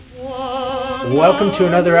Welcome to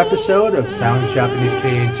another episode of Sounds Japanese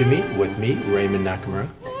Canadian to Me with me, Raymond Nakamura.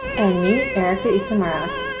 And me, Erica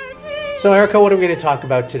Isamura. So, Erica, what are we going to talk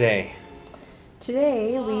about today?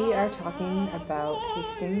 Today we are talking about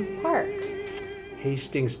Hastings Park.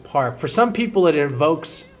 Hastings Park. For some people, it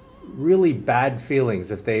evokes really bad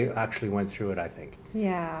feelings if they actually went through it, I think.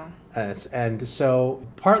 Yeah. And so,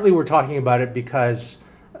 partly we're talking about it because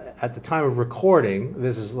at the time of recording,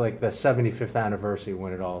 this is like the 75th anniversary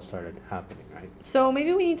when it all started happening, right? So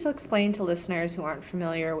maybe we need to explain to listeners who aren't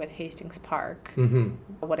familiar with Hastings Park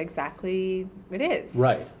what exactly it is.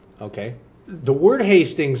 Right. Okay. The word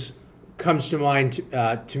Hastings comes to mind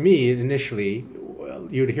to me initially. Well,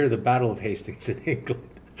 you'd hear the Battle of Hastings in England.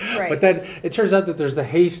 Right. But then it turns out that there's the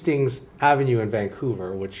Hastings Avenue in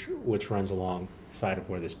Vancouver, which runs alongside of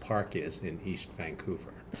where this park is in East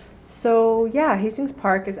Vancouver. So yeah, Hastings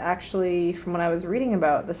Park is actually, from what I was reading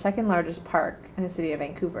about, the second largest park in the city of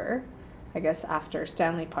Vancouver, I guess after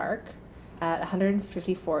Stanley Park, at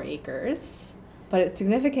 154 acres. But it's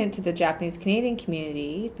significant to the Japanese Canadian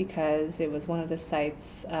community because it was one of the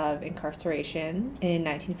sites of incarceration in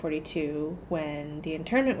 1942 when the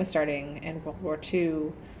internment was starting and World War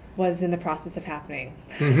II was in the process of happening.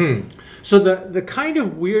 So the kind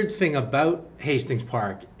of weird thing about Hastings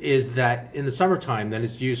Park is that in the summertime, then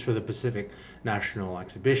it's used for the Pacific National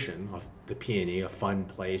Exhibition of the PNE, a fun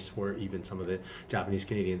place where even some of the Japanese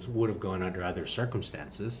Canadians would have gone under other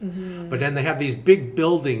circumstances. But then they have these big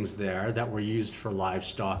buildings there that were used for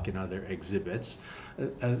livestock and other exhibits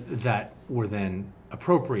that were then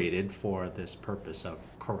appropriated for this purpose of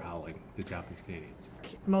corralling the Japanese Canadians.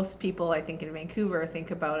 Most people, I think, in Vancouver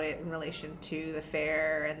think about it in relation to the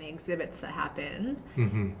fair and the exhibits that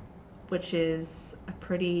happen, which is a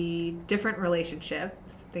pretty different relationship,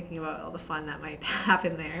 thinking about all the fun that might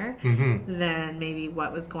happen there, than maybe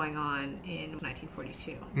what was going on in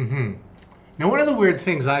 1942. Now, one of the weird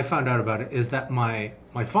things I found out about it is that my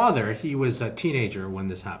father, he was a teenager when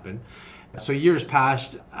this happened. So years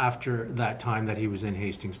passed after that time that he was in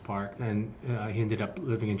Hastings Park, and he ended up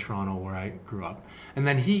living in Toronto where I grew up. And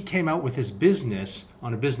then he came out with his business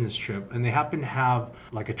on a business trip, and they happened to have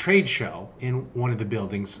like a trade show in one of the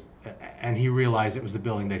buildings, and he realized it was the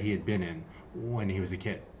building that he had been in when he was a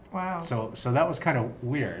kid. Wow. So that was kind of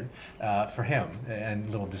weird for him and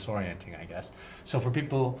a little disorienting, I guess. So for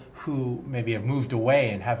people who maybe have moved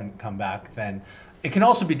away and haven't come back, then it can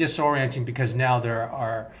also be disorienting because now there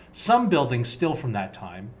are some buildings still from that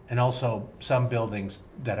time and also some buildings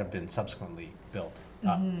that have been subsequently built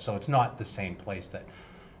up. So it's not the same place that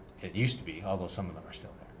it used to be, although some of them are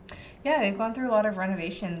still there. Yeah, they've gone through a lot of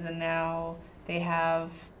renovations, and now they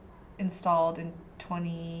have installed in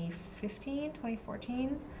 2015,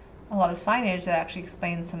 2014, a lot of signage that actually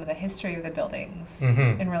explains some of the history of the buildings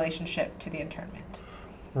in relationship to the internment.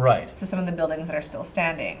 Right. So some of the buildings that are still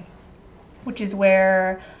standing, which is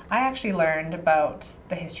where I actually learned about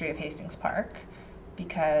the history of Hastings Park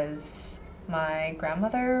because my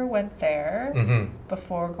grandmother went there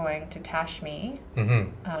before going to Tashmi.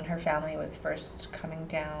 Her family was first coming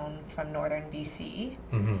down from northern BC,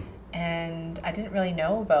 and I didn't really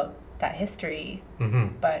know about that history.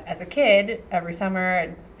 But as a kid, every summer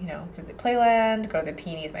I'd visit Playland, go to the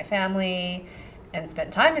PNE with my family, and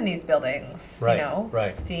spend time in these buildings.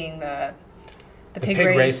 Right. Seeing the pig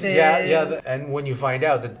races. Yeah. And when you find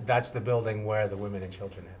out that that's the building where the women and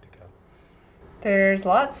children had to go. There's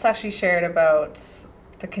lots actually shared about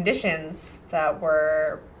the conditions that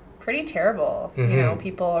were pretty terrible.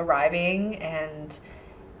 People arriving and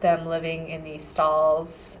them living in these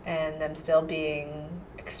stalls and them still being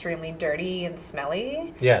extremely dirty and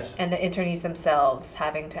smelly. Yes. And the internees themselves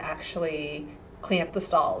having to actually clean up the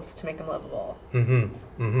stalls to make them livable.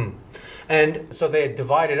 And so they had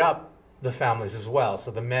divided up the families as well.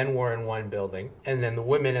 So the men were in one building, and then the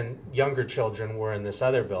women and younger children were in this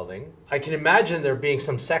other building. I can imagine there being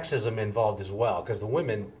some sexism involved as well, because the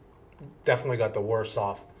women definitely got the worse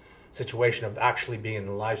off situation of actually being in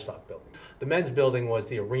the livestock building. The men's building was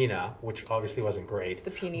the arena, which obviously wasn't great.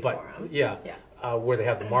 The PNE Forum. Yeah. Where they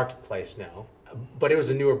have the marketplace now. But it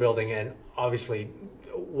was a newer building and obviously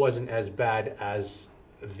wasn't as bad as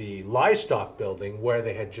the livestock building where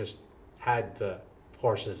they had just had the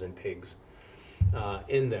horses and pigs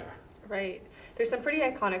in there. Right. There's some pretty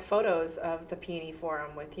iconic photos of the PNE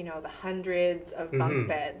Forum with, the hundreds of bunk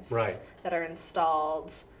beds that are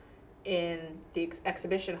installed in the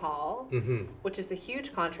exhibition hall, which is a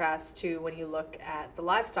huge contrast to when you look at the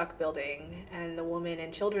livestock building and the women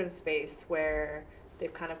and children's space where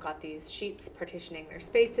they've kind of got these sheets partitioning their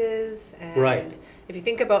spaces. And Right. if you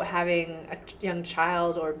think about having a young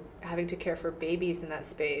child or having to care for babies in that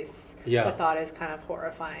space, Yeah. the thought is kind of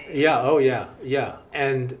horrifying. Yeah, oh yeah, yeah.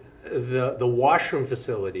 And the washroom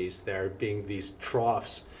facilities there being these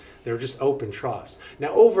troughs, they were just open troughs. Now,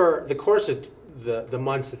 over the course of the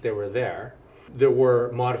months that they were there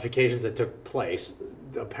were modifications that took place.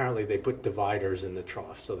 Apparently, they put dividers in the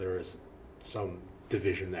trough, so there was some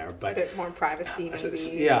division there. But a bit more privacy,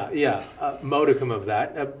 maybe. Yeah, modicum of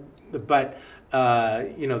that. But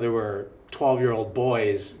there were 12-year-old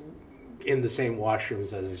boys in the same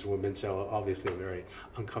washrooms as these women, so obviously a very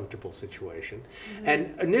uncomfortable situation. Mm-hmm.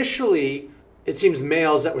 And initially, it seems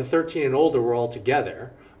males that were 13 and older were all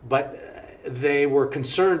together, but they were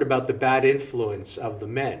concerned about the bad influence of the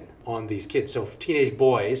men on these kids. So teenage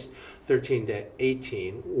boys, 13 to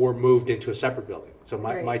 18, were moved into a separate building. So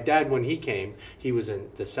my dad, when he came, he was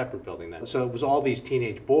in the separate building then. So it was all these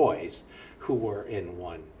teenage boys who were in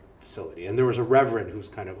one facility. And there was a reverend who's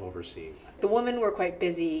kind of overseeing that. The women were quite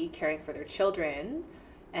busy caring for their children,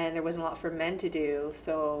 and there wasn't a lot for men to do.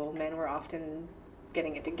 So men were often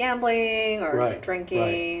getting into gambling or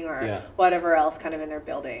drinking or whatever else kind of in their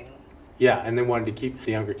building. Yeah, and they wanted to keep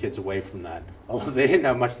the younger kids away from that, although they didn't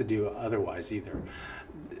have much to do otherwise either.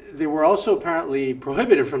 They were also apparently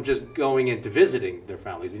prohibited from just going into visiting their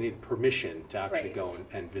families. They needed permission to actually go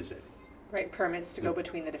and visit. Right, permits to go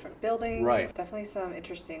between the different buildings. Right. Definitely some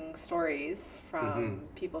interesting stories from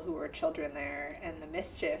people who were children there and the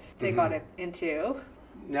mischief they got into.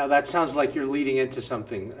 Now that sounds like you're leading into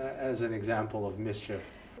something as an example of mischief.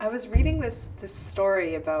 I was reading this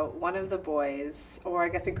story about one of the boys, or I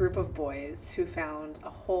guess a group of boys, who found a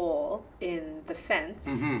hole in the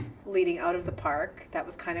fence leading out of the park that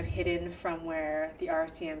was kind of hidden from where the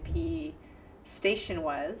RCMP station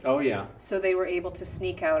was. Oh, yeah. So they were able to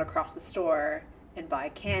sneak out across the store and buy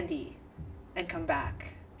candy and come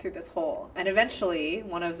back through this hole. And eventually,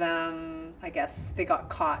 one of them, I guess, they got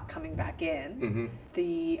caught coming back in. Mm-hmm.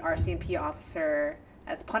 The RCMP officer,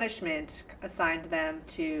 as punishment, assigned them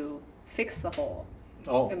to fix the hole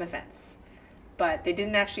in the fence. But they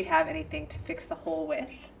didn't actually have anything to fix the hole with.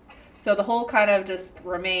 So the hole kind of just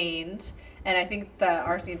remained. And I think the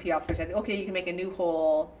RCMP officer said, okay, you can make a new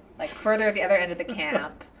hole like further at the other end of the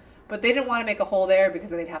camp. But they didn't want to make a hole there because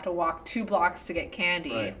they'd have to walk 2 blocks to get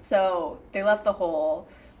candy. Right. So they left the hole,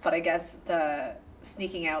 but I guess the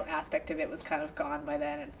sneaking out aspect of it was kind of gone by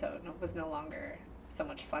then, and so it was no longer so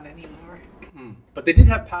much fun anymore. But they did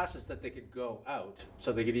have passes that they could go out,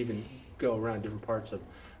 so they could even go around different parts of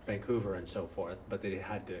Vancouver and so forth, but they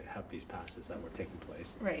had to have these passes that were taking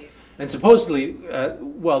place. Right. And supposedly,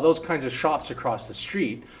 those kinds of shops across the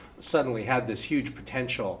street suddenly had this huge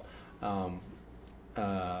potential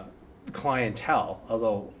clientele,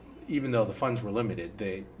 although even though the funds were limited,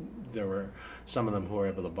 there were some of them who were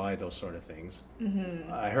able to buy those sort of things.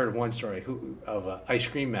 Mm-hmm. I heard of one story of an ice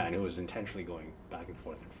cream man who was intentionally going back and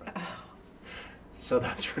forth in front. So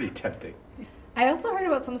that's pretty tempting. I also heard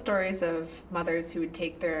about some stories of mothers who would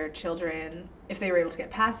take their children, if they were able to get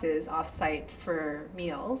passes, off-site for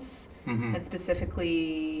meals, and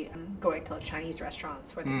specifically going to Chinese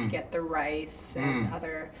restaurants where they could get the rice and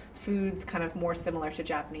other foods kind of more similar to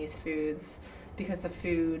Japanese foods, because the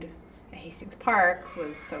food at Hastings Park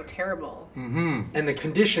was so terrible. And the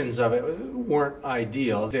conditions of it weren't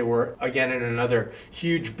ideal. They were, again, in another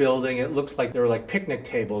huge building. It looked like there were like picnic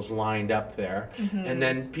tables lined up there. And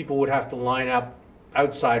then people would have to line up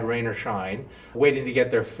outside, rain or shine, waiting to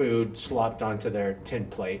get their food slopped onto their tin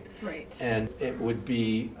plate. Right. And it would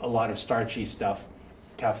be a lot of starchy stuff,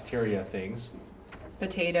 cafeteria things.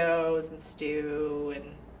 Potatoes and stew and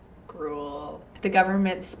gruel. The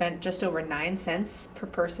government spent just over 9 cents per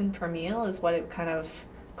person per meal is what it kind of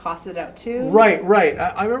costed out to. Right.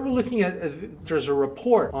 I remember looking at, there's a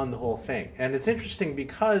report on the whole thing, and it's interesting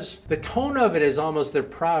because the tone of it is almost they're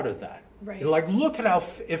proud of that. Right. Like, look at how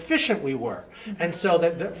efficient we were. And so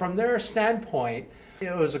that from their standpoint,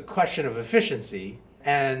 it was a question of efficiency.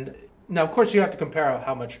 And now, of course, you have to compare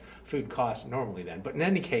how much food costs normally then. But in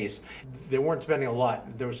any case, they weren't spending a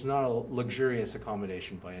lot. There was not a luxurious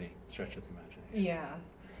accommodation by any stretch of the imagination. Yeah.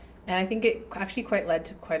 And I think it actually quite led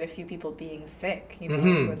to quite a few people being sick, with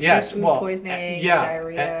food poisoning,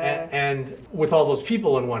 diarrhea. And with all those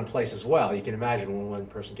people in one place as well, you can imagine when one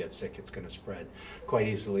person gets sick, it's going to spread quite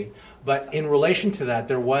easily. But in relation to that,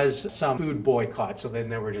 there was some food boycott, so then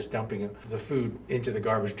they were just dumping the food into the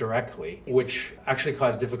garbage directly, which actually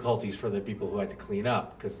caused difficulties for the people who had to clean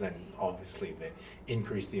up, because then obviously they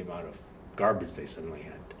increased the amount of garbage they suddenly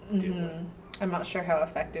had to deal with. I'm not sure how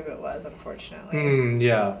effective it was, unfortunately.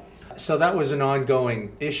 Yeah. So that was an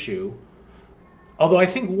ongoing issue. Although I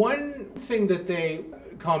think one thing that they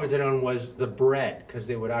commented on was the bread, because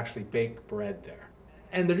they would actually bake bread there.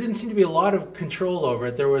 And there didn't seem to be a lot of control over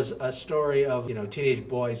it. There was a story of, teenage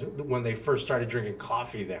boys when they first started drinking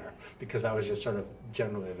coffee there, because that was just sort of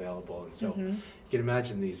generally available. And so you can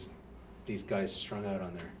imagine these guys strung out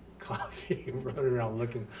on their coffee, running around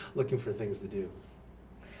looking for things to do.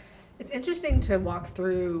 It's interesting to walk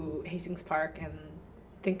through Hastings Park and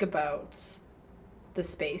think about the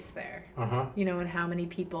space there. And how many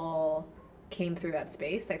people came through that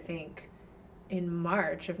space. I think in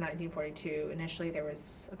March of 1942, initially there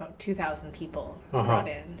was about 2,000 people brought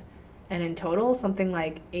in. And in total, something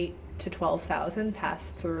like 8 to 12,000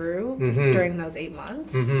 passed through during those 8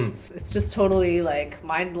 months. It's just totally like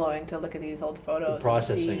mind-blowing to look at these old photos. The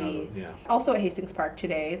processing of it, yeah. Also at Hastings Park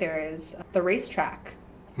today, there is the racetrack.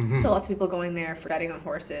 So lots of people going there for betting on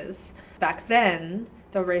horses. Back then,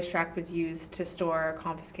 the racetrack was used to store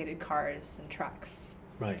confiscated cars and trucks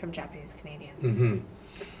from Japanese Canadians.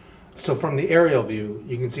 So from the aerial view,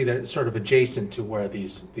 you can see that it's sort of adjacent to where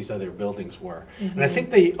these other buildings were. And I think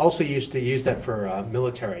they also used to use that for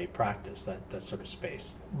military practice, that sort of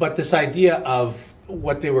space. But this idea of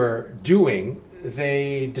what they were doing,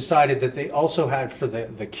 they decided that they also had for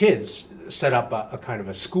the kids set up a kind of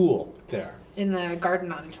a school there. In the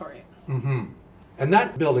garden auditorium. And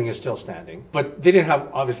that building is still standing. But they didn't have,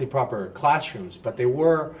 obviously, proper classrooms, but they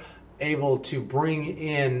were able to bring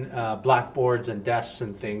in blackboards and desks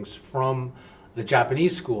and things from the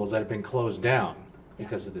Japanese schools that had been closed down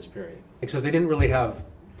because of this period. Except they didn't really have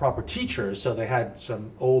proper teachers, so they had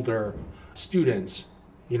some older students,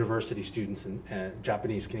 university students, and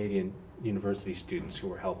Japanese Canadian university students who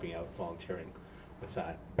were helping out, volunteering with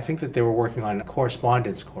that. I think that they were working on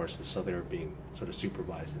correspondence courses, so they were being sort of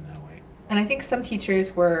supervised in that way. And I think some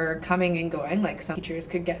teachers were coming and going, like some teachers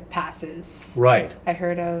could get passes. Right. I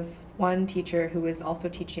heard of one teacher who was also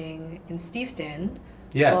teaching in Steveston.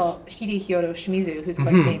 Yes. Well, Hidehiro Shimizu, who's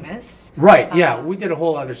quite famous. Right, yeah. We did a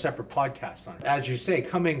whole other separate podcast on it. As you say,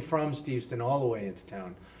 coming from Steveston all the way into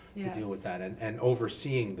town to deal with that and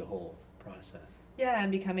overseeing the whole process. Yeah,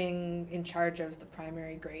 and becoming in charge of the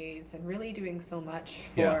primary grades and really doing so much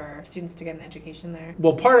for students to get an education there.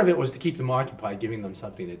 Well, part of it was to keep them occupied, giving them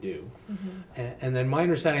something to do. And then my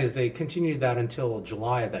understanding is they continued that until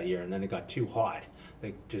July of that year, and then it got too hot.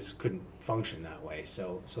 They just couldn't function that way,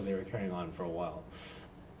 so they were carrying on for a while.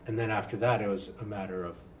 And then after that, it was a matter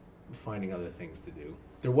of finding other things to do.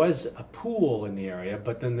 There was a pool in the area,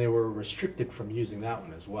 but then they were restricted from using that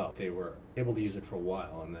one as well. They were able to use it for a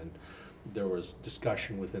while, and then there was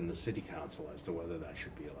discussion within the city council as to whether that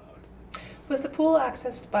should be allowed. Was the pool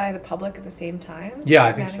accessed by the public at the same time? Yeah,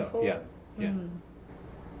 I think so. Pool?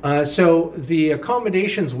 Yeah. So the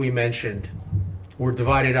accommodations we mentioned were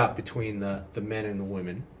divided up between the men and the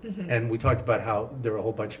women, and we talked about how there were a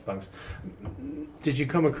whole bunch of bunks. Did you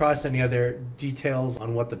come across any other details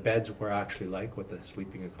on what the beds were actually like, what the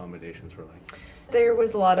sleeping accommodations were like? There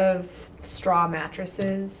was a lot of straw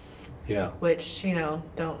mattresses, which,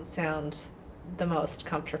 don't sound the most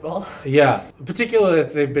comfortable. Yeah, particularly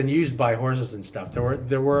if they've been used by horses and stuff.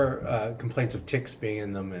 There were complaints of ticks being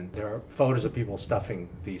in them, and there are photos of people stuffing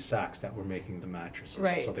these sacks that were making the mattresses,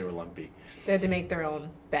 so they were lumpy. They had to make their own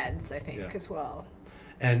beds, I think, as well.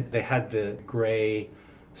 And they had the gray,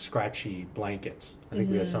 scratchy blankets. I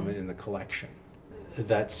think we had some in the collection.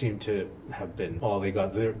 That seemed to have been all they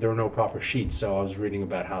got. There were no proper sheets, so I was reading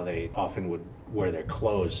about how they often would wear their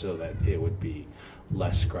clothes so that it would be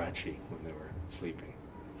less scratchy when they were sleeping.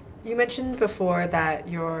 You mentioned before that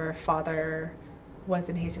your father was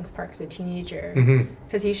in Hastings Park as a teenager.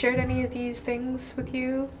 Has he shared any of these things with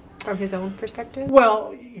you from his own perspective?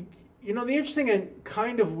 Well, the interesting and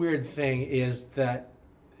kind of weird thing is that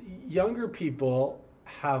younger people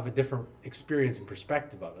have a different experience and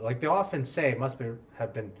perspective of it. Like they often say, it must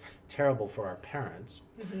have been terrible for our parents,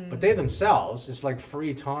 but they themselves, it's like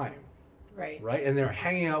free time, right? And they're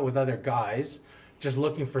hanging out with other guys, just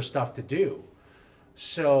looking for stuff to do.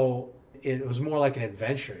 So it was more like an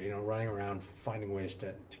adventure, running around finding ways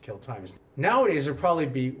to kill time. Nowadays, it'd probably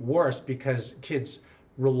be worse because kids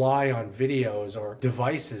rely on videos or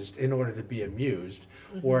devices in order to be amused,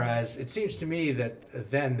 whereas it seems to me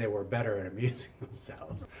that then they were better at amusing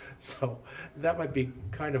themselves. So that might be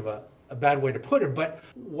kind of a bad way to put it, but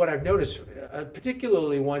what I've noticed,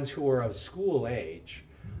 particularly ones who are of school age,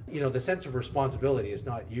 the sense of responsibility is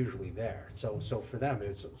not usually there. So for them,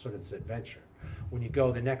 it's sort of this adventure. When you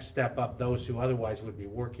go the next step up, those who otherwise would be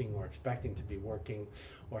working or expecting to be working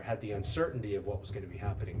or had the uncertainty of what was going to be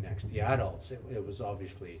happening next, the adults, it was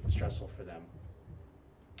obviously stressful for them.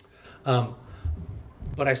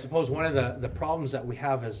 But I suppose one of the problems that we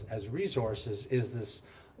have as resources is this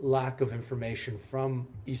lack of information from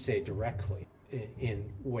ISE directly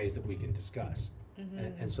in ways that we can discuss.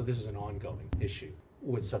 And so this is an ongoing issue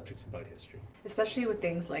with subjects about history. Especially with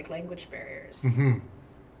things like language barriers.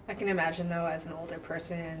 I can imagine, though, as an older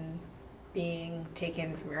person, being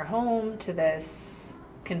taken from your home to this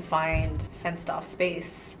confined, fenced-off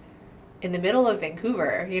space in the middle of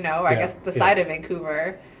Vancouver, or I guess the side of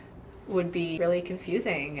Vancouver, would be really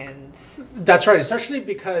confusing. And that's right, especially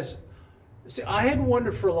because, see, I had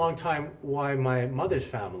wondered for a long time why my mother's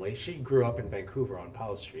family, she grew up in Vancouver on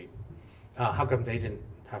Powell Street, how come they didn't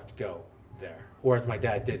have to go there, whereas my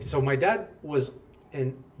dad did. So my dad was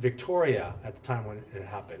in Victoria at the time when it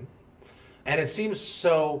happened, and it seems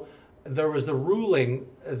so there was the ruling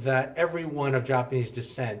that everyone of Japanese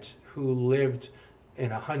descent who lived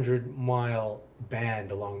in a 100-mile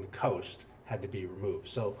band along the coast had to be removed.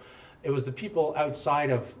 So it was the people outside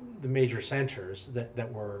of the major centers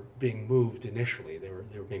that were being moved initially. They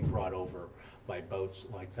were being brought over by boats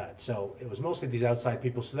like that. So it was mostly these outside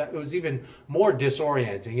people. So that it was even more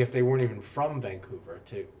disorienting if they weren't even from Vancouver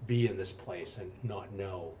to be in this place and not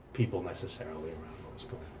know people necessarily around what was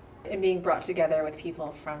going on. And being brought together with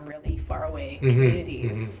people from really far away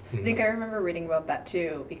communities. I think I remember reading about that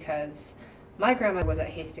too, because my grandma was at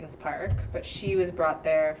Hastings Park, but she was brought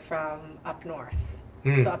there from up north.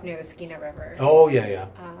 So up near the Skeena River. Oh, yeah.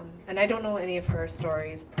 And I don't know any of her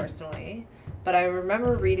stories personally, but I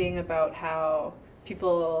remember reading about how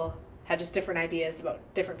people had just different ideas about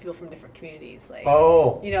different people from different communities. Like,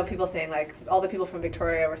 people saying like all the people from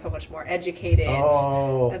Victoria were so much more educated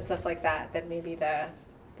and stuff like that than maybe the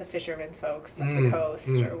fishermen folks at the coast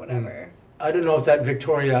or whatever. I don't know if that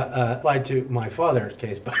Victoria applied to my father's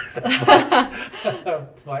case, but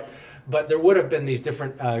there would have been these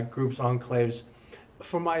different groups, enclaves.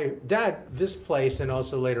 For my dad, this place, and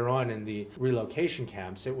also later on in the relocation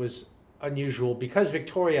camps, it was unusual because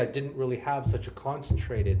Victoria didn't really have such a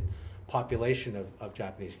concentrated population of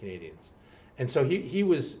Japanese Canadians. And so he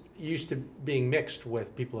was used to being mixed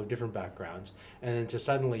with people of different backgrounds, and then to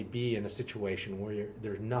suddenly be in a situation where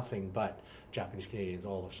there's nothing but Japanese Canadians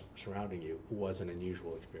all surrounding you was an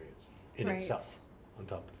unusual experience in itself, on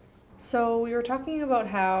top of things. So we were talking about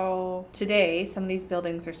how today some of these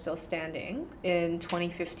buildings are still standing. In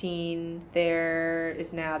 2015, there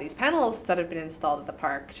is now these panels that have been installed at the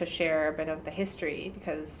park to share a bit of the history,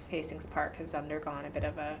 because Hastings Park has undergone a bit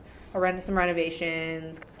of some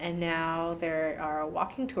renovations, and now there are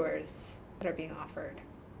walking tours that are being offered,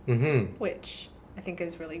 which I think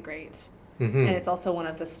is really great. And it's also one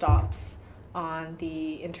of the stops on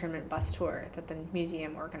the internment bus tour that the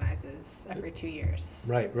museum organizes every 2 years.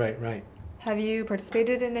 Right. Have you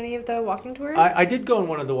participated in any of the walking tours? I did go on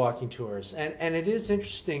one of the walking tours, and it is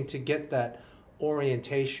interesting to get that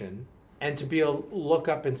orientation and to be able to look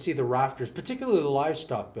up and see the rafters, particularly the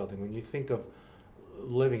livestock building. When you think of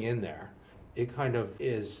living in there, it kind of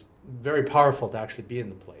is very powerful to actually be in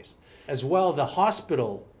the place. As well, the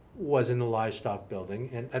hospital was in the livestock building,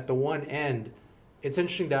 and at the one end, it's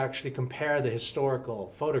interesting to actually compare the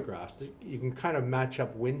historical photographs. You can kind of match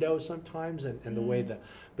up windows sometimes and the way the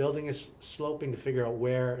building is sloping to figure out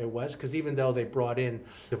where it was, because even though they brought in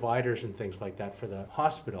dividers and things like that for the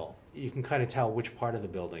hospital, you can kind of tell which part of the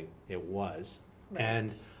building it was. Right.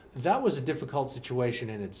 And that was a difficult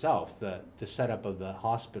situation in itself, the setup of the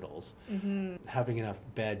hospitals, having enough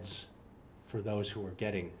beds for those who were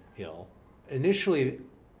getting ill. Initially,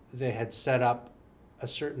 they had set up a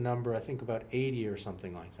certain number, I think about 80 or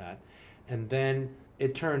something like that. And then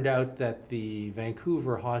it turned out that the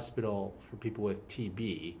Vancouver Hospital for people with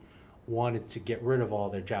TB wanted to get rid of all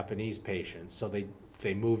their Japanese patients, so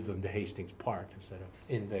they moved them to Hastings Park instead of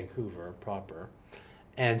in Vancouver proper.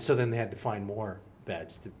 And so then they had to find more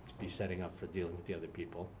beds to be setting up for dealing with the other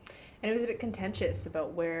people. And it was a bit contentious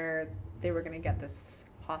about where they were going to get this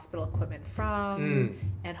hospital equipment from,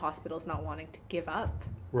 and hospitals not wanting to give up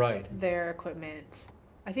their equipment.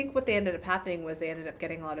 I think what they ended up happening was they ended up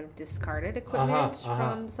getting a lot of discarded equipment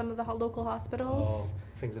from some of the local hospitals.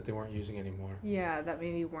 Things that they weren't using anymore. Yeah, that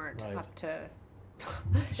maybe weren't up to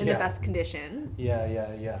in the best condition.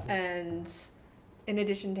 Yeah. And in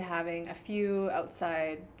addition to having a few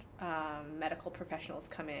outside medical professionals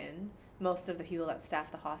come in, most of the people that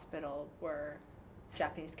staffed the hospital were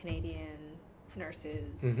Japanese Canadian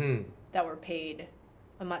nurses that were paid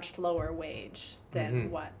a much lower wage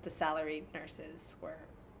than what the salaried nurses were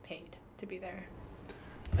paid to be there.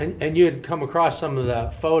 And you had come across some of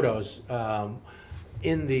the photos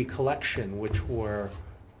in the collection, which were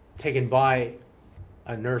taken by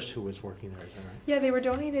a nurse who was working there, is that right? Yeah, they were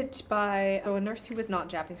donated by a nurse who was not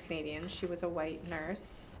Japanese Canadian. She was a white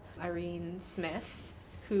nurse, Irene Smith,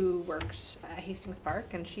 who worked at Hastings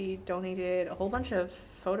Park, and she donated a whole bunch of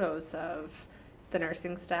photos of the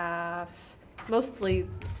nursing staff, mostly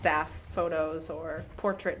staff photos or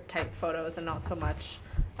portrait type photos, and not so much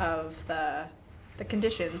of the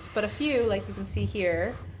conditions, but a few, like you can see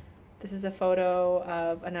here. This is a photo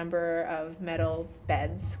of a number of metal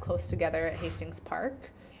beds close together at Hastings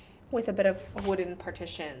Park with a bit of a wooden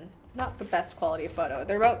partition. Not the best quality photo.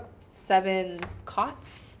 They're about 7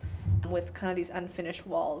 cots with kind of these unfinished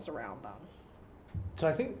walls around them. So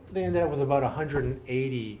I think they ended up with about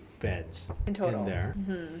 180 beds In total. in there.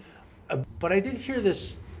 But I did hear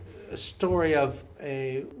this story of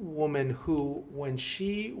a woman who, when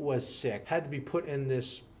she was sick, had to be put in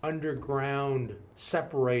this underground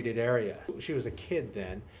separated area. She was a kid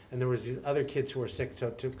then, and there was these other kids who were sick, so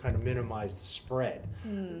to kind of minimize the spread.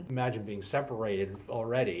 Imagine being separated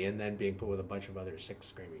already and then being put with a bunch of other sick,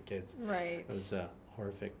 screaming kids. Right. It was a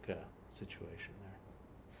horrific situation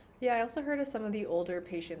there. Yeah, I also heard of some of the older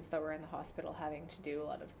patients that were in the hospital having to do a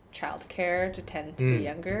lot of childcare to tend to the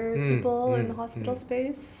younger people in the hospital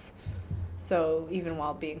space. So even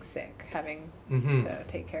while being sick, having to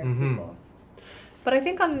take care of people. But I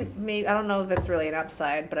think I don't know if that's really an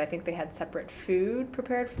upside, but I think they had separate food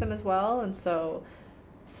prepared for them as well, and so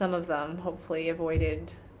some of them hopefully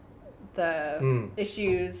avoided the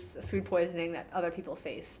issues, food poisoning that other people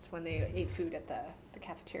faced when they ate food at the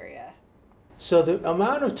cafeteria. So the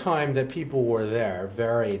amount of time that people were there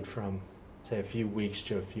varied from, say, a few weeks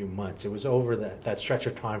to a few months. It was over that stretch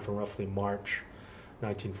of time from roughly March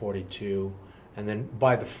 1942, and then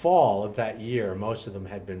by the fall of that year, most of them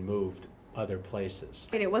had been moved other places.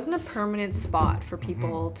 It wasn't a permanent spot for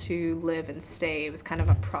people to live and stay. It was kind of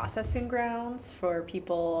a processing grounds for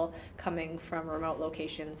people coming from remote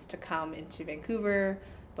locations to come into Vancouver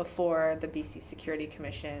before the BC Security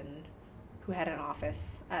Commission, who had an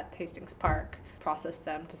office at Hastings Park, processed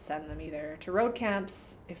them to send them either to road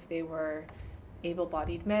camps if they were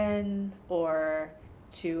able-bodied men or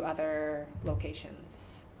to other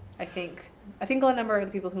locations. I think a number of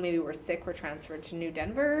the people who maybe were sick were transferred to New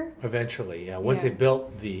Denver. Eventually, yeah. Once they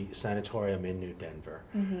built the sanatorium in New Denver,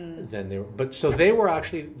 then they were. But so they were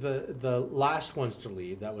actually the last ones to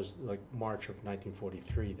leave. That was like March of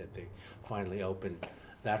 1943 that they finally opened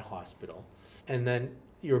that hospital. And then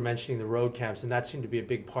you were mentioning the road camps, and that seemed to be a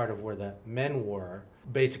big part of where the men were,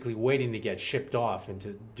 basically waiting to get shipped off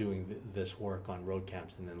into doing this work on road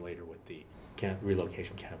camps, and then later with the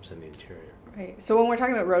relocation camps in the interior. Right. So when we're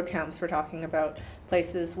talking about road camps, we're talking about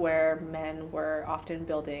places where men were often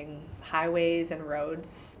building highways and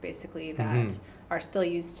roads, basically, that are still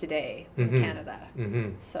used today in Canada.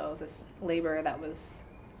 So this labor that was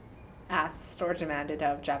asked or demanded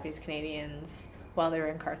of Japanese Canadians while they were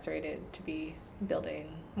incarcerated to be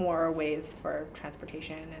building more ways for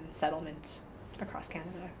transportation and settlement across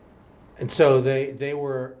Canada. And so they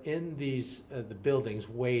were in these the buildings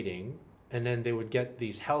waiting, and then they would get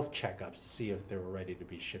these health checkups to see if they were ready to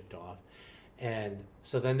be shipped off. And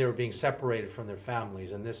so then they were being separated from their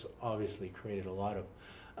families, and this obviously created a lot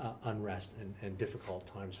of unrest and difficult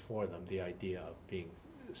times for them, the idea of being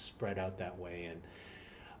spread out that way. And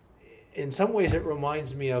in some ways it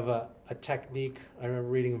reminds me of a technique I remember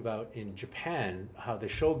reading about in Japan, how the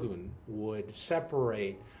shogun would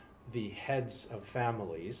separate the heads of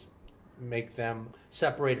families, make them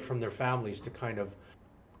separated from their families to kind of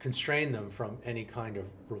constrain them from any kind of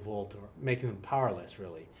revolt or making them powerless,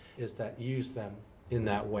 really, is that use them in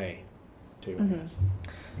that way too, I guess.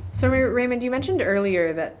 So Raymond, you mentioned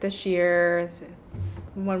earlier that this year,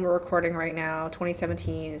 when we're recording right now,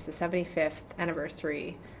 2017 is the 75th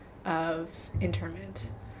anniversary of internment.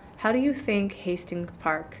 How do you think Hastings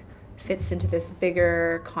Park fits into this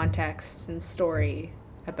bigger context and story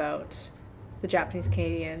about the Japanese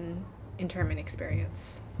Canadian internment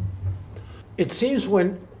experience? It seems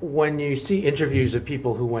when you see interviews of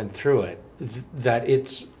people who went through it, that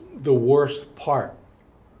it's the worst part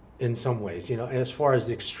in some ways, as far as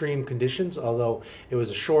the extreme conditions, although it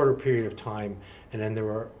was a shorter period of time and then there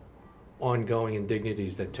were ongoing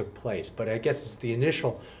indignities that took place. But I guess it's the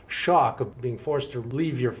initial shock of being forced to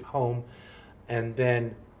leave your home and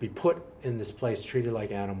then be put in this place, treated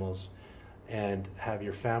like animals, and have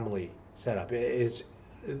your family set up. It's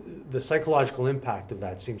the psychological impact of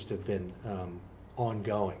that seems to have been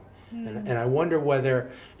ongoing. And I wonder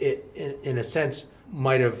whether it, in a sense,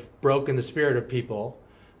 might have broken the spirit of people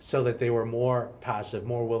so that they were more passive,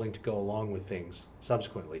 more willing to go along with things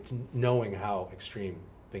subsequently, knowing how extreme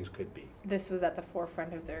things could be. This was at the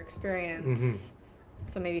forefront of their experience,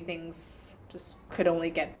 so maybe things just could only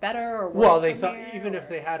get better or worse. Well, they from thought here, even or... if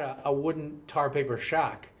they had a wooden tar paper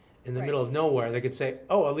shack in the Right. middle of nowhere, they could say,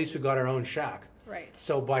 "Oh, at least we got our own shack." Right.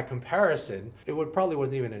 So by comparison, it probably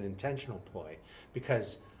wasn't even an intentional ploy,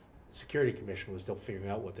 because the Security Commission was still figuring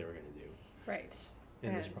out what they were going to do Right.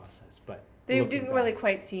 in this And process. But they looking didn't back- really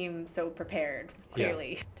quite seem so prepared,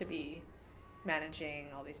 clearly, to be managing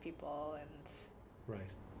all these people and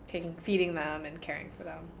Right. feeding them and caring for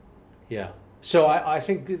them. Yeah. So I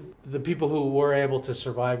think the people who were able to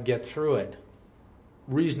survive, get through it,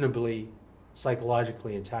 reasonably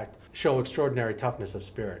psychologically intact, show extraordinary toughness of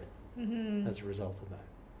spirit as a result of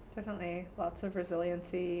that. Definitely. Lots of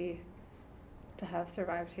resiliency to have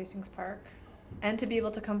survived Hastings Park. And to be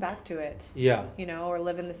able to come back to it. Yeah. You know, or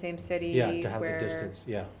live in the same city. Yeah, to have the distance.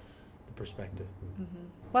 Yeah, the perspective.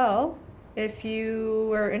 Well, if you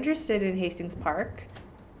were interested in Hastings Park,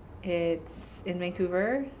 it's in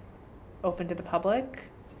Vancouver, open to the public.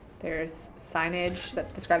 There's signage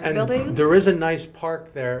that describes the buildings. There is a nice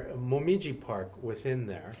park there, Momiji Park, within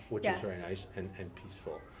there, which is very nice and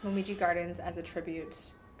peaceful. Momiji Gardens as a tribute,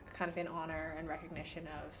 kind of in honor and recognition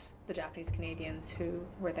of the Japanese Canadians who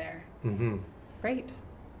were there. Mm-hmm. Great.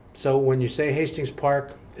 So when you say Hastings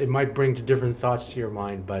Park, it might bring different thoughts to your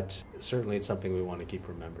mind, but certainly it's something we want to keep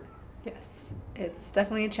remembering. Yes, it's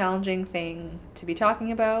definitely a challenging thing to be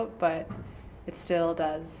talking about, but it still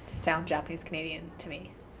does sound Japanese Canadian to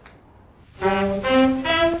me.